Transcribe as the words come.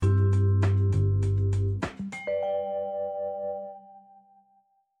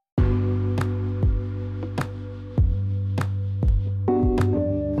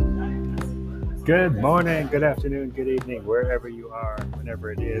Good morning, good afternoon, good evening, wherever you are,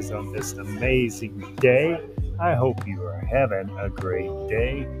 whenever it is on this amazing day. I hope you are having a great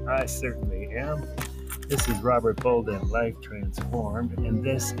day. I certainly am. This is Robert Bolden, Life Transformed, and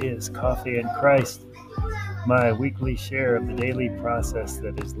this is Coffee and Christ, my weekly share of the daily process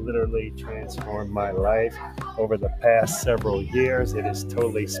that has literally transformed my life over the past several years. It is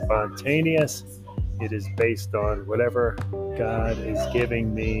totally spontaneous. It is based on whatever God is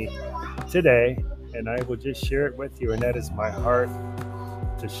giving me today, and I will just share it with you. And that is my heart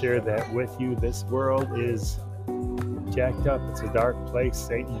to share that with you. This world is jacked up, it's a dark place.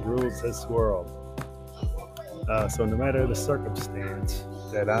 Satan rules this world. So, no matter the circumstance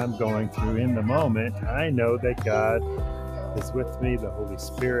that I'm going through in the moment, I know that God is with me, the Holy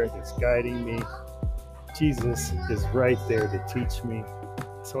Spirit is guiding me, Jesus is right there to teach me.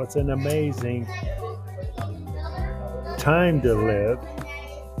 So, it's an amazing time to live,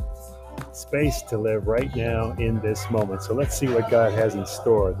 space to live right now in this moment. So let's see what God has in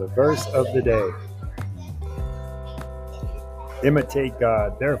store. The verse of the day: imitate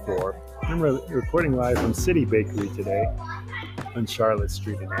God, therefore. I'm recording live from City Bakery today on Charlotte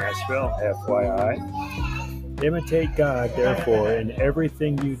Street in Asheville, FYI. Imitate God, therefore, in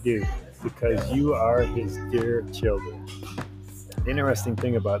everything you do, because you are His dear children. The interesting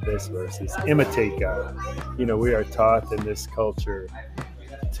thing about this verse is imitate God. You know, we are taught in this culture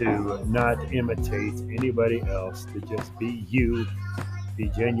to not imitate anybody else, to just be you, be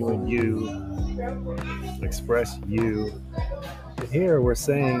genuine you, express you. But here we're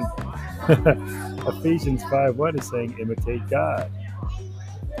saying, Ephesians 5:1 is saying, imitate God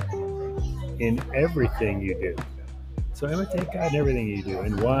in everything you do. So imitate God in everything you do.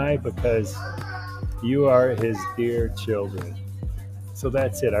 And why? Because you are His dear children. So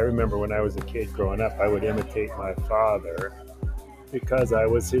that's it. I remember when I was a kid growing up, I would imitate my father because I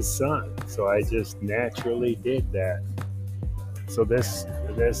was his son. So I just naturally did that. So this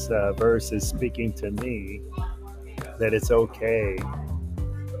verse is speaking to me that it's okay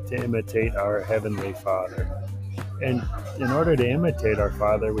to imitate our Heavenly Father. And in order to imitate our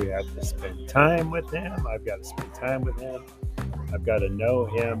Father, we have to spend time with Him. I've got to spend time with Him. I've got to know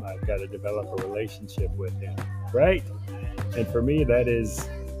Him. I've got to develop a relationship with Him, right? And for me, that is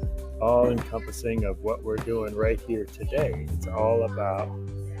all encompassing of what we're doing right here today. It's all about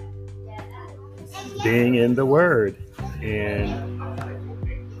being in the Word and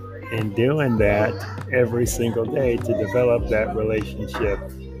doing that every single day to develop that relationship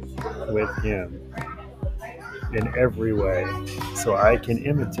with Him in every way, so I can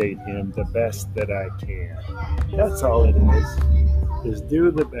imitate Him the best that I can. That's all it is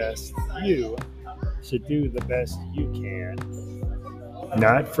do the best. You should do the best you can,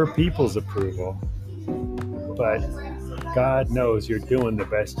 not for people's approval, but God knows you're doing the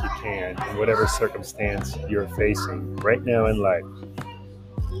best you can in whatever circumstance you're facing right now in life.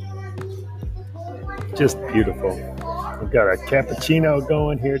 Just beautiful. We've got a cappuccino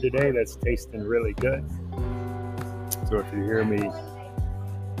going here today that's tasting really good. So if you hear me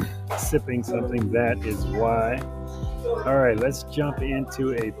sipping something, that is why. All right, let's jump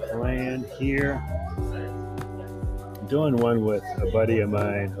into a plan here. I'm doing one with a buddy of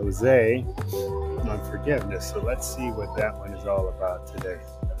mine, Jose, on forgiveness. So let's see what that one is all about today.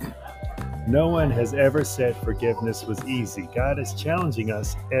 No one has ever said forgiveness was easy. God is challenging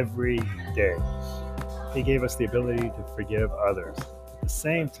us every day. He gave us the ability to forgive others. At the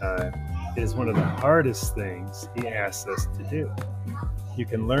same time, it is one of the hardest things He asks us to do. You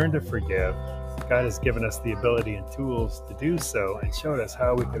can learn to forgive. God has given us the ability and tools to do so and showed us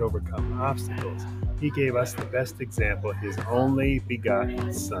how we could overcome obstacles. He gave us the best example, His only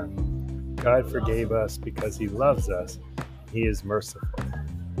begotten Son. God forgave us because He loves us. He is merciful.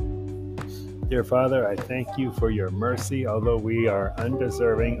 Dear Father, I thank You for Your mercy, although we are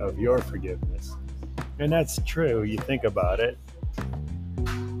undeserving of Your forgiveness. And that's true. You think about it.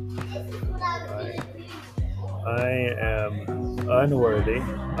 I am unworthy,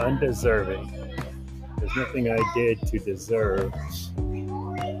 undeserving. There's nothing I did to deserve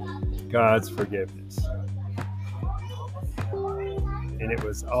God's forgiveness. And it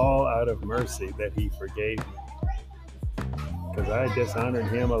was all out of mercy that He forgave me, because I dishonored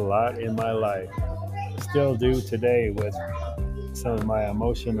Him a lot in my life. Still do today with some of my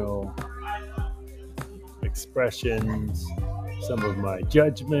emotional expressions, some of my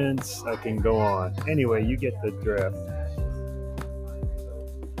judgments. I can go on. Anyway, you get the drift.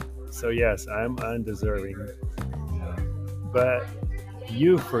 So yes, I'm undeserving, but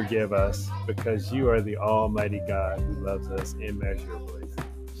You forgive us because You are the Almighty God who loves us immeasurably.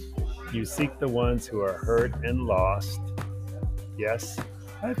 You seek the ones who are hurt and lost. Yes,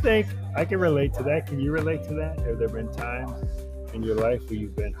 I think I can relate to that. Can you relate to that? Have there been times in your life where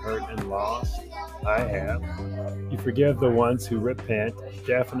you've been hurt and lost? I have. You forgive the ones who repent.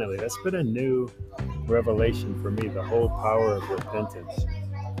 Definitely. That's been a new revelation for me, the whole power of repentance.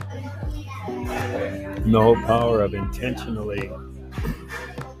 And the whole power of intentionally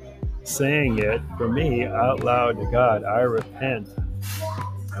saying it for me out loud to God. I repent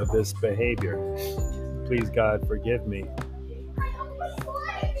of this behavior. Please, God, forgive me.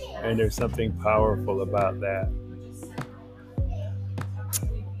 And there's something powerful about that.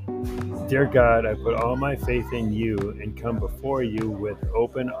 Dear God, I put all my faith in you and come before you with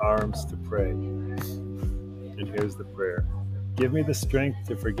open arms to pray. And here's the prayer. Give me the strength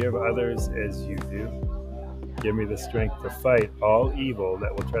to forgive others as you do. Give me the strength to fight all evil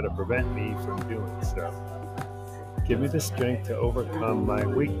that will try to prevent me from doing so. Give me the strength to overcome my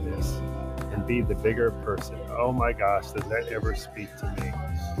weakness and be the bigger person. Oh my gosh, does that ever speak to me?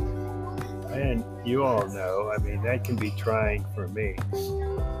 And you all know, that can be trying for me.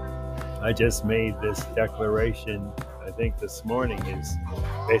 I just made this declaration, I think this morning, is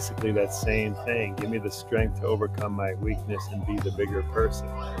basically that same thing. Give me the strength to overcome my weakness and be the bigger person.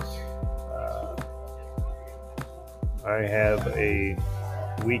 I have a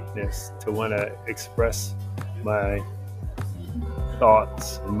weakness to want to express my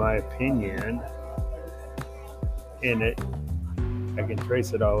thoughts and my opinion in it. I can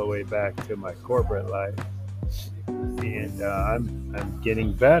trace it all the way back to my corporate life. And I'm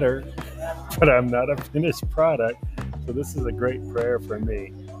getting better, but I'm not a finished product. So this is a great prayer for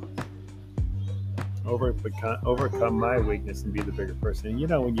me. Overcome my weakness and be the bigger person.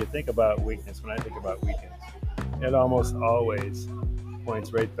 And when you think about weakness, when I think about weakness, it almost always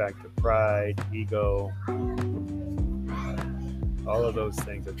points right back to pride, ego, all of those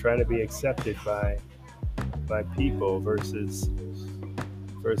things. I try to be accepted by people versus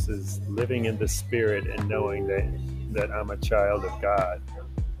living in the Spirit and knowing that I'm a child of God.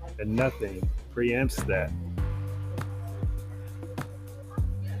 And nothing preempts that.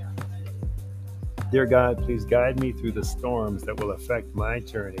 Dear God, please guide me through the storms that will affect my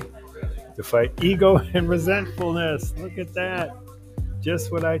journey to fight ego and resentfulness. Look at that.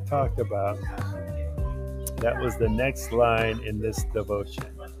 Just what I talked about. That was the next line in this devotion.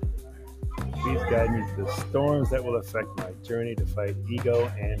 Please guide me through the storms that will affect my journey to fight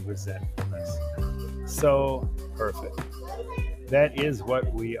ego and resentfulness. So perfect. That is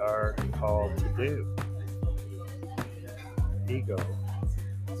what we are called to do. Ego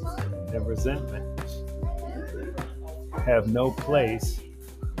and resentment have no place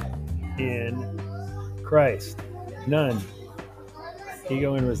in Christ. None.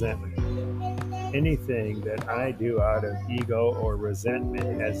 Ego and resentment. Anything that I do out of ego or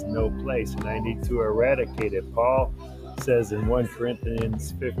resentment has no place, and I need to eradicate it. Paul says in 1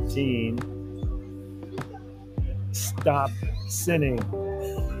 Corinthians 15, stop sinning.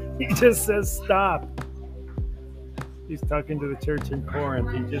 He just says stop. He's talking to the church in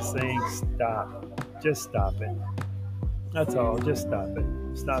Corinth. He's just saying stop. Just stop it. That's all. Just stop it.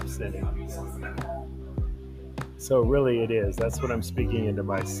 Stop sinning. So really it is. That's what I'm speaking into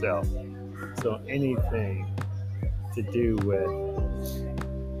myself. So anything to do with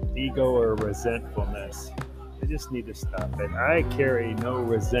ego or resentfulness, I just need to stop it. I carry no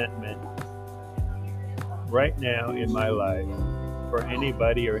resentment right now in my life for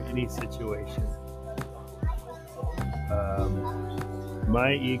anybody or any situation.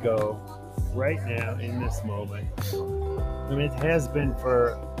 My ego right now in this moment, it has been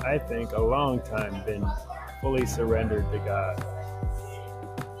for, I think, a long time been fully surrendered to God.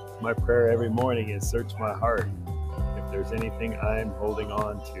 My prayer every morning is search my heart if there's anything I'm holding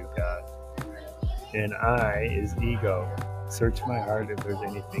on to, God. And I is ego. Search my heart if there's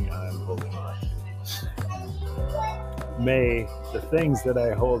anything I'm holding on to. May the things that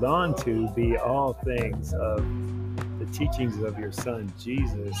I hold on to be all things of the teachings of your Son,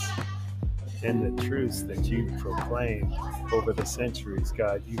 Jesus, and the truths that you've proclaimed over the centuries.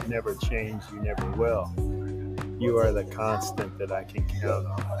 God, you've never changed. You never will. You are the constant that I can count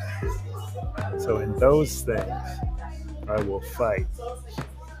on. So in those things, I will fight.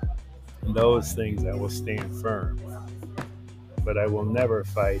 In those things, I will stand firm. But I will never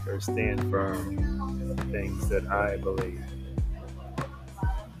fight or stand firm in things that I believe.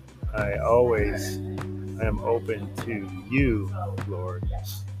 I am open to you, Lord,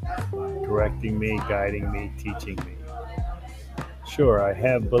 correcting me, guiding me, teaching me. Sure, I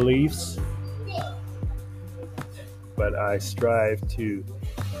have beliefs, but I strive to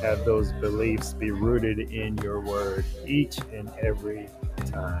have those beliefs be rooted in your word each and every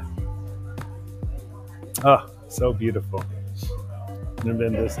time. Oh, so beautiful. And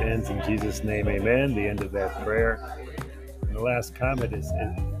then this ends in Jesus' name, amen, the end of that prayer. And the last comment is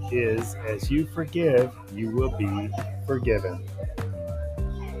as you forgive, you will be forgiven.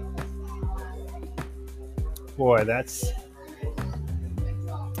 Boy, that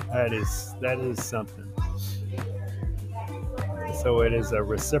is something. So it is a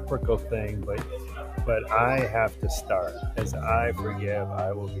reciprocal thing, but I have to start. As I forgive,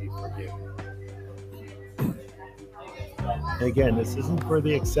 I will be forgiven. Again, this isn't for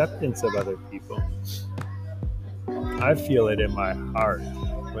the acceptance of other people. I feel it in my heart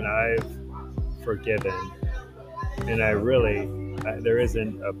when I've forgiven, and there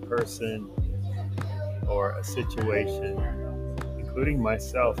isn't a person or a situation, including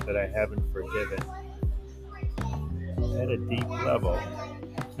myself, that I haven't forgiven at a deep level,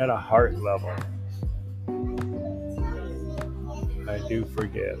 at a heart level. I do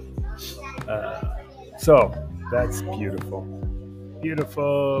forgive. So that's beautiful.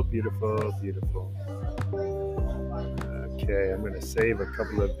 Beautiful, beautiful, beautiful. Okay, I'm going to save a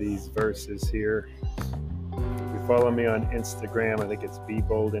couple of these verses here. If you follow me on Instagram, I think it's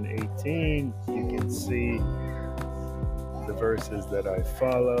BeBolden18. You can see the verses that I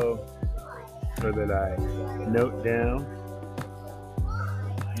follow or that I note down.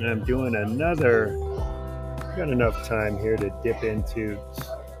 And I'm doing I've got enough time here to dip into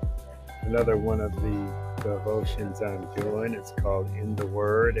another one of the devotions I'm doing. It's called In the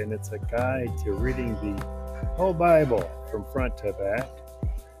Word, and it's a guide to reading the whole Bible from front to back,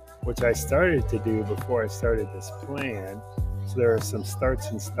 which I started to do before I started this plan. So there are some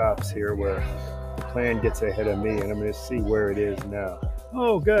starts and stops here where the plan gets ahead of me, and I'm going to see where it is now.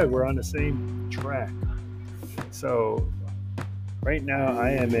 Oh, good. We're on the same track. So right now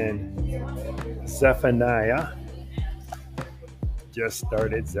I am in Zephaniah. Just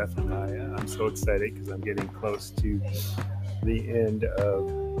started Zephaniah. I'm so excited because I'm getting close to the end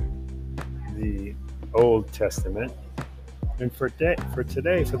of the Old Testament. And for today,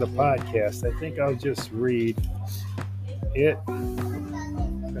 for the podcast, I think I'll just read it.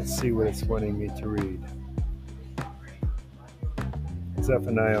 Let's see what it's wanting me to read.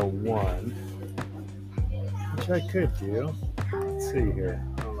 Zephaniah 1, which I could do. Let's see here.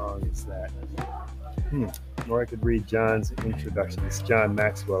 How long is that? Or I could read John's introduction. It's John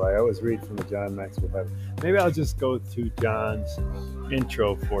Maxwell. I always read from the John Maxwell Bible. Maybe I'll just go to John's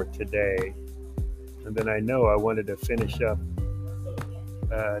intro for today. And then I know I wanted to finish up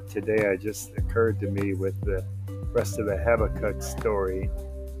today. It just occurred to me with the rest of the Habakkuk story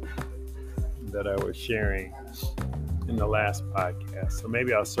that I was sharing in the last podcast. So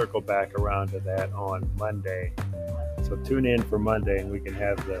maybe I'll circle back around to that on Monday. So tune in for Monday and we can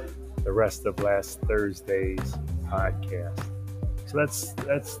have the rest of last Thursday's podcast. So let's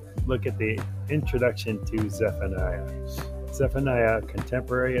look at the introduction to Zephaniah. Zephaniah,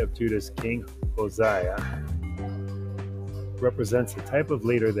 contemporary of Judah's king Hosea, represents the type of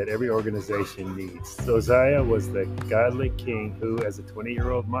leader that every organization needs. Hosea was the godly king who, as a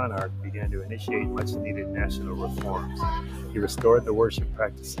 20-year-old monarch, began to initiate much-needed national reforms. He restored the worship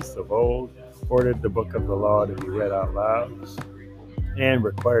practices of old, ordered the book of the law to be read out loud, and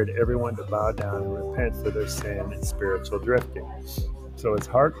required everyone to bow down and repent for their sin and spiritual drifting. So his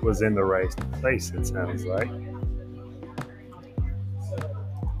heart was in the right place, it sounds like.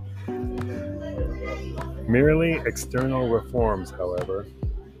 Merely external reforms, however,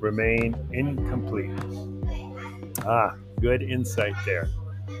 remain incomplete. Good insight there.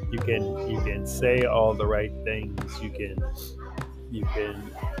 You can say all the right things. You can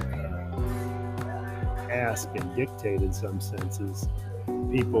ask and dictate, in some senses,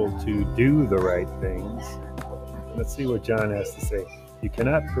 people to do the right things. Let's see what John has to say. You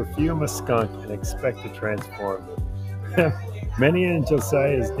cannot perfume a skunk and expect to transform it. Many in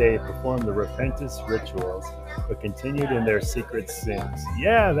Josiah's day performed the repentance rituals, but continued in their secret sins.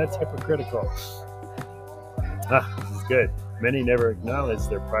 Yeah, that's hypocritical. This is good. Many never acknowledged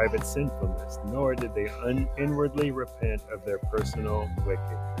their private sinfulness, nor did they inwardly repent of their personal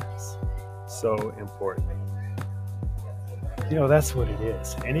wickedness. So important. That's what it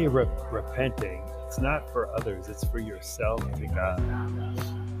is. Any repenting, it's not for others, it's for yourself to God.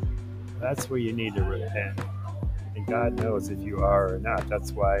 That's where you need to repent. And God knows if you are or not.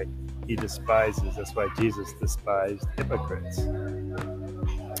 That's why that's why Jesus despised hypocrites.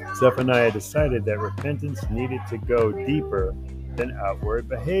 Zephaniah decided that repentance needed to go deeper than outward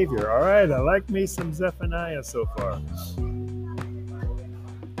behavior. All right, I like me some Zephaniah so far.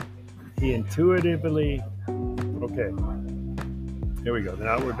 He intuitively, here we go, then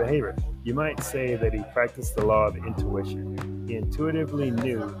outward behavior. You might say that he practiced the law of intuition. He intuitively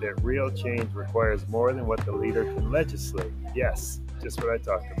knew that real change requires more than what the leader can legislate. Yes, just what I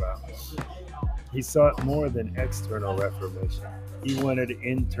talked about. He sought more than external reformation. He wanted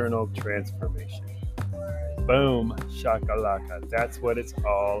internal transformation. Boom, shakalaka. That's what it's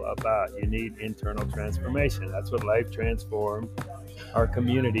all about. You need internal transformation. That's what Life Transformed, our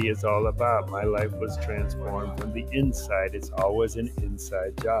community, is all about. My life was transformed from the inside. It's always an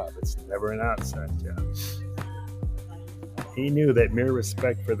inside job. It's never an outside job. He knew that mere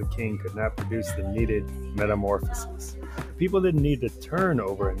respect for the king could not produce the needed metamorphosis. People didn't need to turn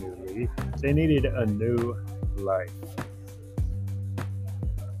over a new leaf. They needed a new life.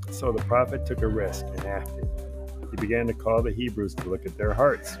 So the prophet took a risk and acted. He began to call the Hebrews to look at their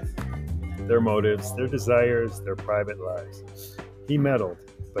hearts, their motives, their desires, their private lives. He meddled,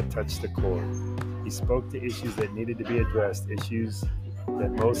 but touched the core. He spoke to issues that needed to be addressed, issues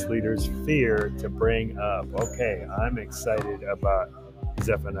that most leaders fear to bring up. Okay, I'm excited about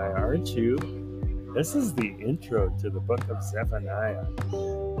Zephaniah, aren't you? This is the intro to the book of Zephaniah.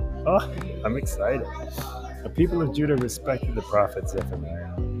 Oh, I'm excited. The people of Judah respected the prophet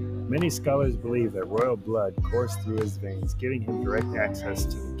Zephaniah. Many scholars believe that royal blood coursed through his veins, giving him direct access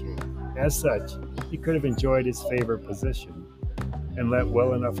to the king. As such, he could have enjoyed his favored position and let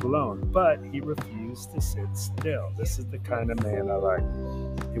well enough alone, but he refused to sit still. This is the kind of man I like.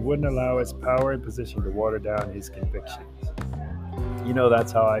 He wouldn't allow his power and position to water down his convictions. You know,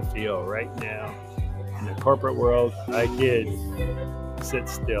 that's how I feel right now. In the corporate world, I did sit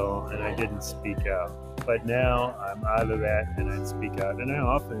still and I didn't speak out. But now I'm out of that and I speak out. And I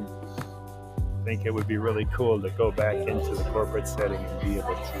often think it would be really cool to go back into the corporate setting and be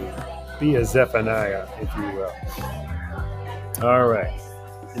able to be a Zephaniah, if you will. All right.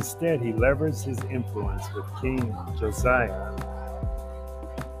 Instead, he leveraged his influence with King Josiah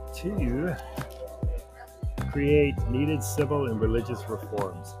to create needed civil and religious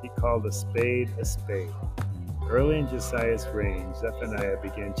reforms. He called a spade a spade. Early in Josiah's reign, Zephaniah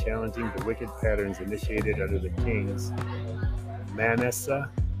began challenging the wicked patterns initiated under the kings Manasseh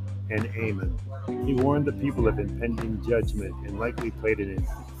and Amon. He warned the people of impending judgment and likely played an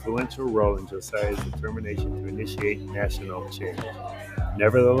influential role in Josiah's determination to initiate national change.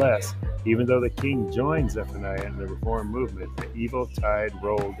 Nevertheless, even though the king joined Zephaniah in the reform movement, the evil tide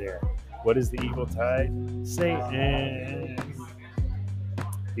rolled in. What is the evil tide? Satan.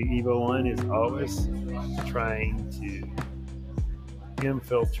 The evil one is always trying to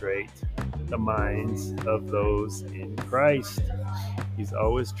infiltrate the minds of those in Christ. He's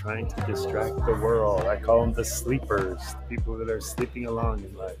always trying to distract the world. I call them the sleepers, people that are sleeping along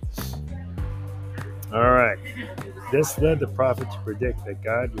in life. All right. This led the prophet to predict that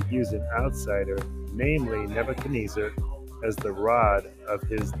God would use an outsider, namely Nebuchadnezzar, as the rod of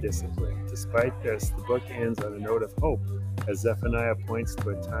his discipline. Despite this, the book ends on a note of hope, as Zephaniah points to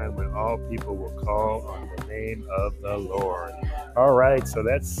a time when all people will call on the name of the Lord. All right, so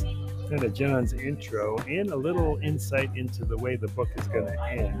that's kind of John's intro and a little insight into the way the book is going to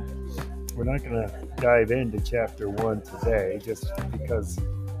end. We're not going to dive into chapter 1 today just because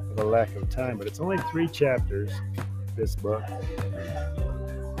of a lack of time, but it's only 3 chapters, this book.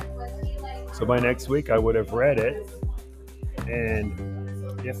 So by next week, I would have read it. And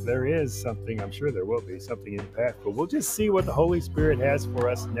if there is something, I'm sure there will be something impactful. We'll just see what the Holy Spirit has for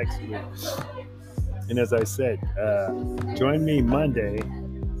us next week. And as I said, join me Monday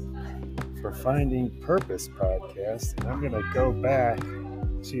for Finding Purpose podcast. And I'm going to go back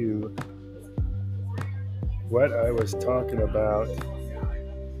to what I was talking about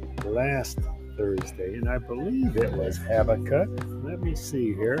last Thursday. And I believe it was Habakkuk. Let me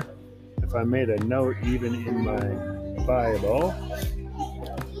see here if I made a note even in my Bible.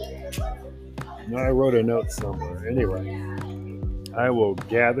 No, I wrote a note somewhere. Anyway, I will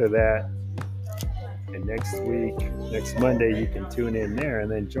gather that, and next week, next Monday, you can tune in there,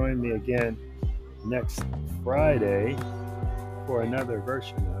 and then join me again next Friday for another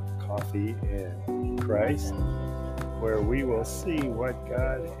version of Coffee and Christ, where we will see what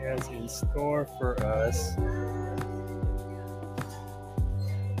God has in store for us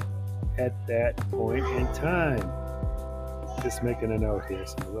at that point in time. Just making a note here,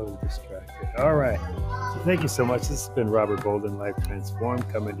 so I'm a little distracted. All right. So thank you so much. This has been Robert Bolden, Life Transformed,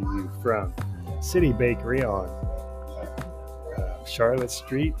 coming to you from City Bakery on Charlotte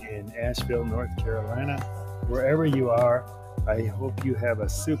Street in Asheville, North Carolina. Wherever you are, I hope you have a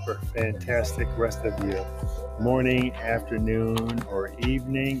super fantastic rest of your morning, afternoon, or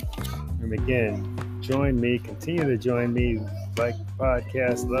evening. And again, join me, continue to join me. Like the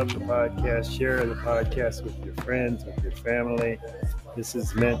podcast, love the podcast, share the podcast with your friends, with your family. This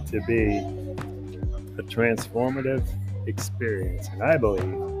is meant to be a transformative experience. And I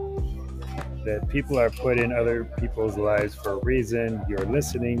believe that people are put in other people's lives for a reason. You're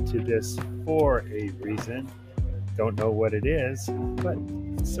listening to this for a reason. Don't know what it is, but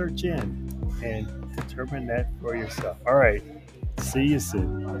search in and determine that for yourself. All right. See you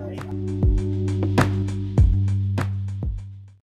soon.